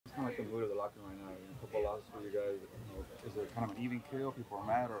kind of like the mood of the locker room right now? A couple losses for you guys. Is it kind of an even kill? People are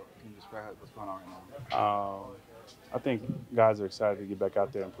mad, or can you describe what's going on right now? I think guys are excited to get back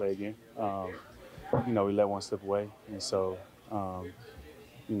out there and play again. We let one slip away, and so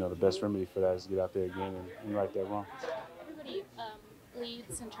the best remedy for that is to get out there again and right that wrong. Everybody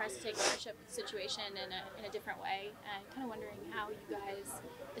leads and tries to take ownership of the situation in a different way, and kind of wondering how you guys,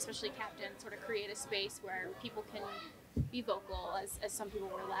 especially captains, sort of create a space where people can be vocal, as some people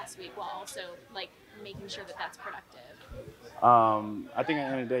were last week, while also making sure that that's productive. I think at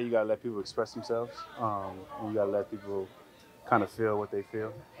the end of the day, you gotta let people express themselves, and you gotta let people kind of feel what they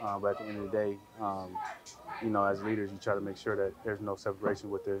feel. But at the end of the day, as leaders, you try to make sure that there's no separation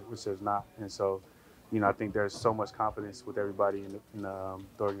which there's not. And so, I think there's so much confidence with everybody in the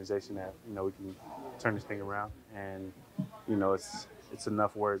organization that, we can turn this thing around. And, it's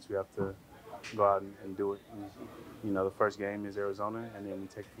enough words. We have to go out and do it. And, the first game is Arizona, and then we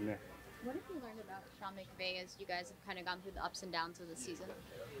take it from there. What have you learned about Sean McVay as you guys have kind of gone through the ups and downs of the season?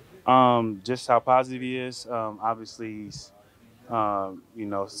 Just how positive he is. Obviously, he's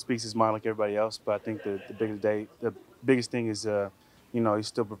speaks his mind like everybody else. But I think the biggest thing is, he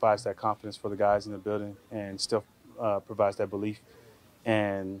still provides that confidence for the guys in the building and still provides that belief.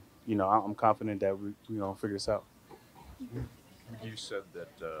 And, I'm confident that we're going to figure this out. You said that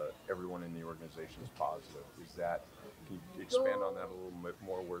everyone in the organization is positive. Can you expand on that a little bit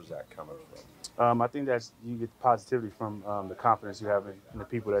more? Where's that coming from? I think you get positivity from the confidence you have in the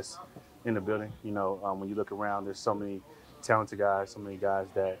people that's in the building. When you look around, there's so many talented guys, so many guys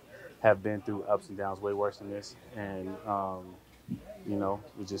that have been through ups and downs way worse than this. And,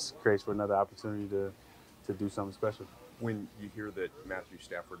 it just creates for another opportunity to do something special. When you hear that Matthew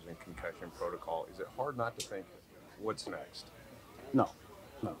Stafford's in concussion protocol, is it hard not to think, what's next? No.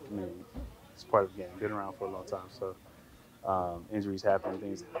 I mean, it's part of the game. Been around for a long time, so injuries happen,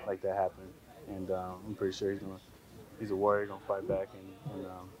 things like that happen, and I'm pretty sure he's a warrior, gonna fight back, and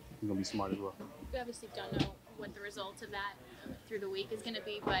he's gonna be smart as well. We obviously don't know what the result of that through the week is going to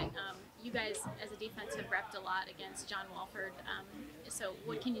be, but you guys, as a defense, have repped a lot against John Wolford. So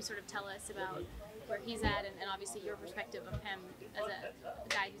what can you sort of tell us about where he's at, and obviously your perspective of him as a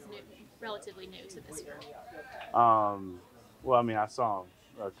guy who's relatively new to this group? Well, I mean, I saw him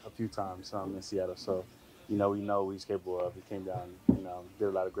a few times in Seattle, so we know what he's capable of. He came down, did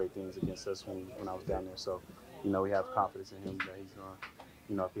a lot of great things against us when I was down there. So, we have confidence in him that he's going.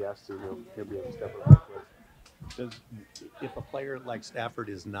 If he has to, he'll be able to step up. If a player like Stafford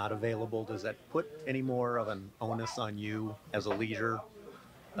is not available, does that put any more of an onus on you as a leader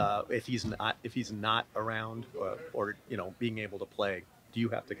if he's not around or being able to play? Do you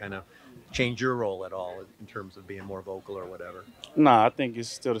have to kind of change your role at all in terms of being more vocal or whatever? No, I think it's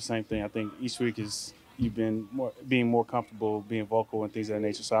still the same thing. I think each week you've been being more comfortable being vocal and things of that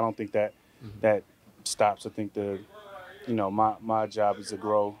nature. So I don't think that stops. I think my job is to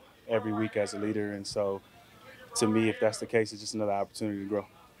grow every week as a leader, and so to me, if that's the case, it's just another opportunity to grow.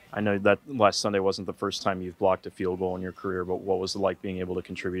 I know that last Sunday wasn't the first time you've blocked a field goal in your career, but what was it like being able to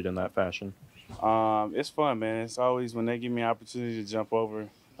contribute in that fashion? It's fun, man. It's always when they give me an opportunity to jump over,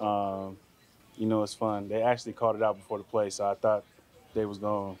 it's fun. They actually called it out before the play, so I thought they was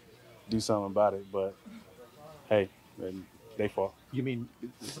going to do something about it, but hey, they fall. You mean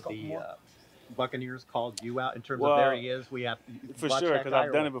the Buccaneers called you out in terms of there he is? We have for sure, because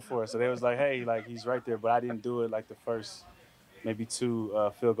I've done it before. So they was like, hey, he's right there, but I didn't do it the first maybe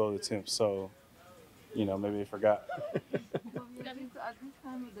 2 field goal attempts. So, maybe they forgot. At this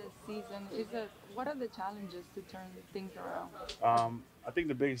time of the season, what are the challenges to turn things around? I think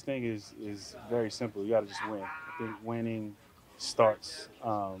the biggest thing is very simple. You got to just win. I think winning starts,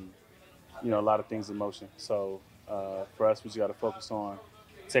 a lot of things in motion. So for us, we just got to focus on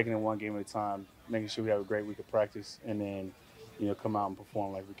taking it one game at a time, making sure we have a great week of practice, and then, come out and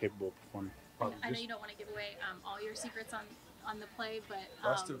perform like we're capable of performing. I know you don't want to give away all your secrets on the play, but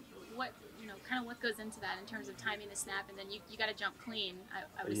what goes into that in terms of timing the snap, and then you got to jump clean, I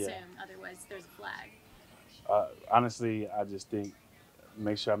would assume, otherwise there's a flag. Honestly, I just think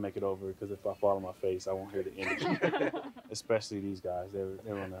make sure I make it over, because if I fall on my face, I won't hear the end of it. Especially these guys. They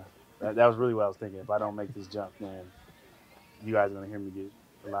were that was really what I was thinking. If I don't make this jump, man, you guys are going to hear me get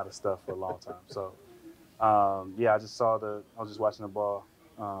a lot of stuff for a long time. So, I was just watching the ball,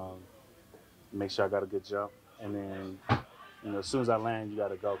 make sure I got a good jump. And then, as soon as I land, you got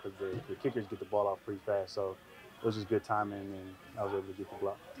to go, because the kickers get the ball off pretty fast. So it was just good timing, and I was able to get the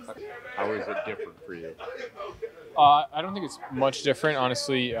block. How is it different for you? I don't think it's much different,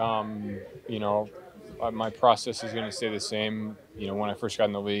 honestly. My process is going to stay the same. When I first got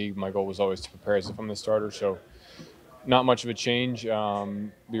in the league, my goal was always to prepare as if I'm the starter. So not much of a change.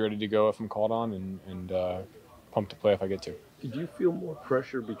 Be ready to go if I'm called on, and pumped to play if I get to. Did you feel more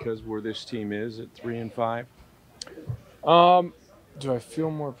pressure because where this team is at 3-5? Do I feel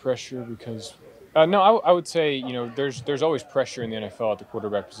more pressure because? No, I would say, you know, there's always pressure in the NFL at the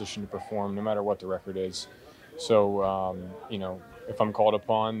quarterback position to perform, no matter what the record is. So, you know, if I'm called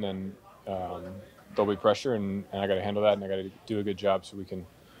upon, then there'll be pressure, and I got to handle that, and I got to do a good job so we can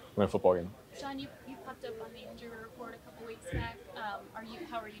win a football game. Sean, you popped up on the injury report a couple weeks back. How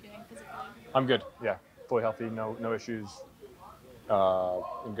are you doing physically? I'm good. Yeah, fully healthy. No issues.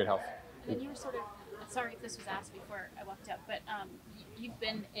 In good health. And you were sort of, sorry if this was asked before I walked up, but you've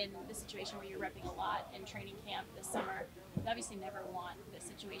been in the situation where you're repping a lot in training camp this summer. You obviously never want this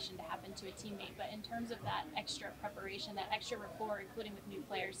situation to happen to a teammate, but in terms of that extra preparation, that extra rapport, including with new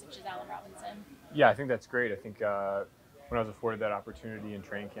players such as Allen Robinson. Yeah, I think that's great. I think when I was afforded that opportunity in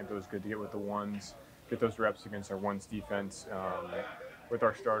training camp, it was good to get with the ones, get those reps against our ones defense with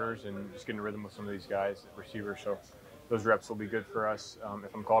our starters, and just getting a rhythm with some of these guys, receivers. So those reps will be good for us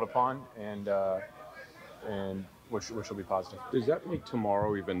if I'm called upon, and which will be positive. Does that make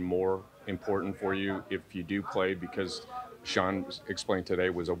tomorrow even more important for you if you do play? Because Sean explained today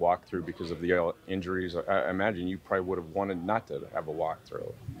was a walkthrough because of the injuries. I imagine you probably would have wanted not to have a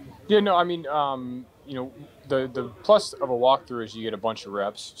walkthrough. Yeah, no, I mean, you know, the plus of a walkthrough is you get a bunch of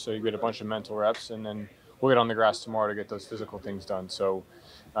reps, so you get a bunch of mental reps, and then we'll get on the grass tomorrow to get those physical things done. So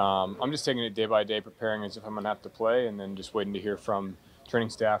I'm just taking it day by day, preparing as if I'm going to have to play, and then just waiting to hear from training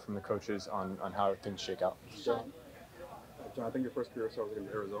staff, from the coaches on how things shake out. Sean? John, I think your first career start was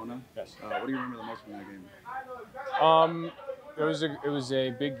against Arizona. Yes. What do you remember the most from that game? It was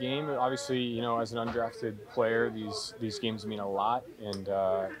a big game. Obviously, you know, as an undrafted player, these games mean a lot, and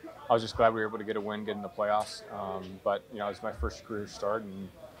I was just glad we were able to get a win, get in the playoffs. But you know, it was my first career start, and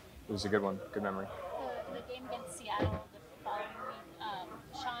it was a good one, good memory. The game against Seattle the following week,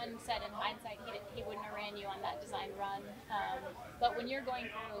 Sean said in hindsight he wouldn't have ran you on that design run. But when you're going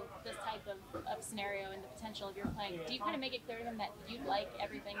through this type of scenario and the potential of your playing, do you kind of make it clear to him that you'd like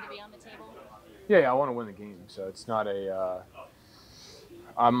everything to be on the table? Yeah, I want to win the game, so it's not a.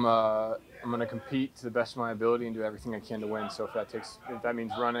 I'm going to compete to the best of my ability and do everything I can to win. So if that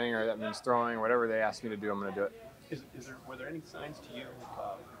means running or that means throwing or whatever they ask me to do, I'm going to do it. Were there any signs to you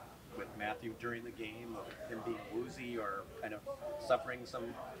with Matthew during the game of him being woozy or kind of suffering some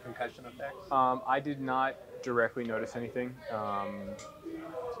concussion effects? I did not directly notice anything.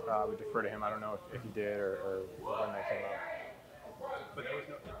 I would defer to him. I don't know if he did or when that came out. But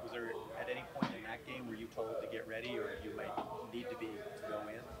was there at any point in that game were you told to get ready or you might need to go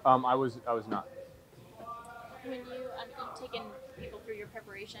in? I was not. When you've taken people through your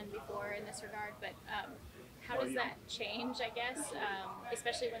preparation before in this regard, but how does that change, I guess,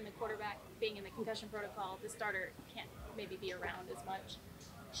 especially when the quarterback being in the concussion protocol, the starter can't maybe be around as much?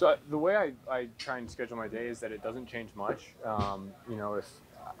 So the way I try and schedule my day is that it doesn't change much. You know, if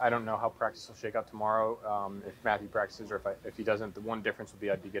I don't know how practice will shake out tomorrow, if Matthew practices or if he doesn't, the one difference would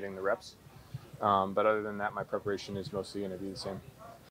be I'd be getting the reps. But other than that, my preparation is mostly going to be the same.